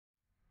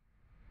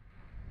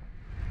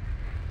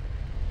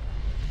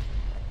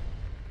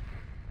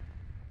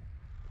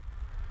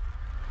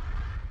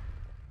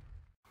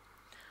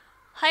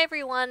Hi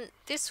everyone,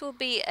 this will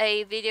be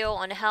a video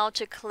on how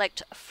to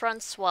collect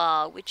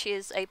Francois, which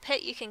is a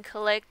pet you can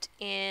collect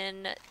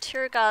in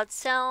Tiragarde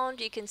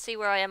Sound. You can see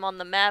where I am on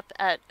the map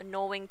at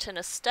Norwington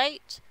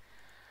Estate.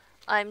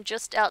 I'm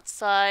just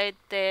outside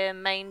their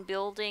main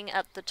building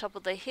at the top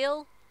of the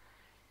hill,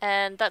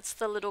 and that's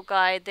the little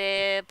guy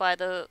there by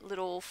the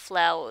little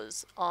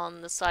flowers on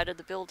the side of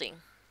the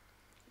building.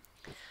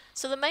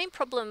 So the main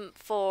problem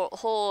for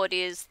Horde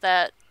is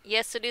that,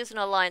 yes, it is an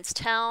alliance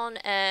town,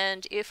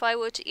 and if I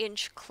were to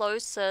inch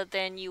closer,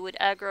 then you would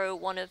aggro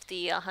one of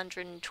the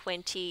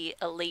 120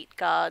 elite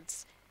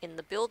guards in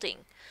the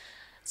building.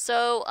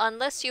 So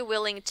unless you're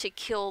willing to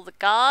kill the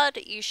guard,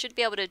 you should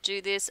be able to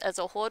do this as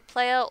a Horde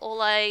player.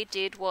 All I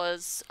did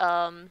was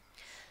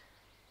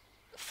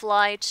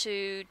fly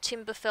to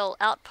Timberfell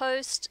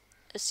Outpost,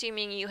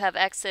 assuming you have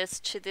access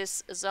to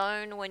this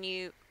zone when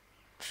you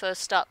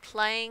first start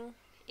playing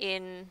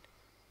in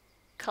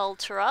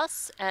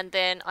Culturas, and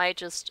then I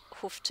just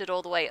hoofed it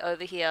all the way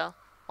over here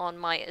on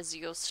my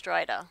Azure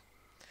Strider.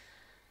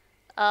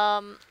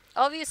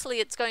 Obviously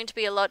it's going to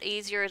be a lot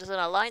easier as an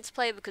alliance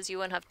player because you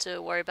won't have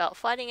to worry about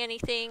fighting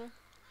anything.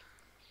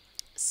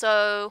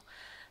 So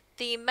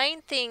the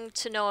main thing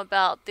to know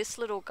about this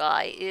little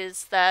guy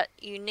is that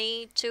you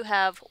need to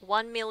have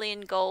 1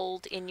 million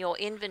gold in your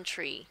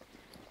inventory.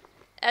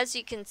 As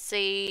you can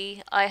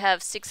see, I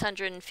have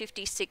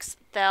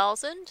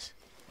 656,000,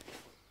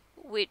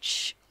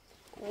 which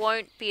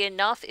won't be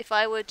enough. If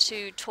I were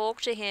to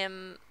talk to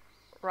him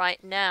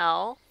right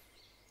now,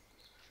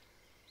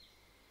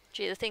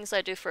 gee, the things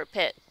I do for a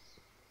pet,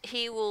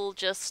 he will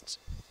just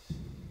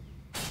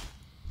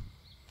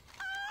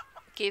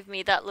give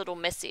me that little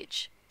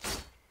message.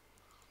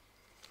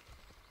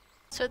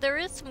 So there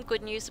is some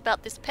good news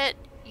about this pet.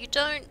 You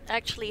don't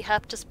actually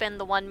have to spend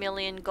the 1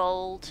 million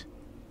gold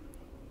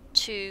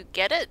to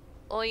get it.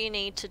 All you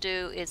need to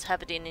do is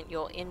have it in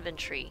your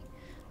inventory.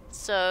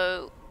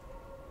 So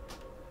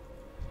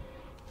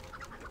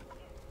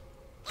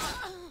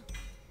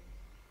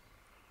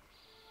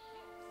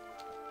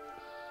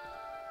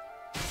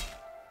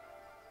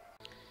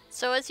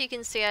as you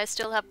can see, I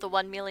still have the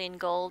 1 million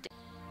gold.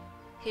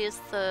 Here's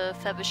the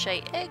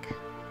Faberge Egg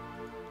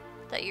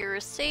that you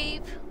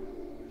receive.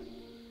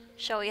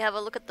 Shall we have a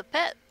look at the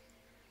pet?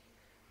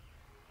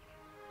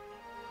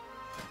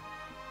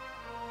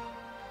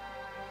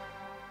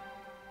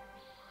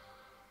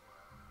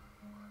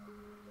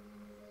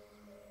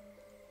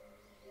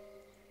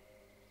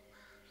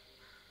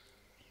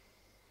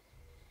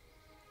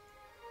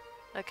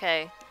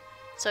 Okay,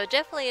 so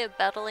definitely a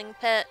battling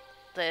pet.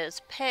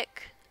 There's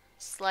Peck,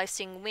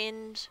 Slicing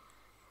Wind,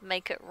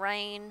 Make It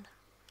Rain,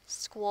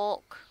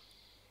 Squawk,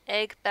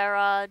 Egg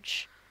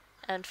Barrage,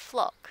 and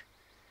Flock.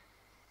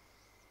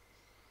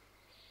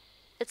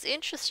 It's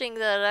interesting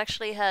that it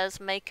actually has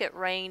Make It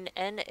Rain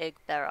and Egg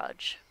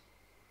Barrage.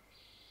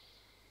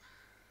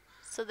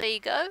 So there you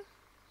go.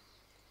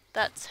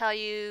 That's how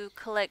you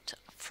collect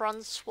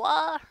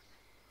Francois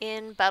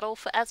in Battle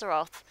for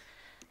Azeroth.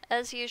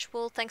 As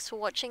usual, thanks for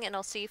watching, and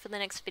I'll see you for the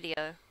next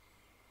video.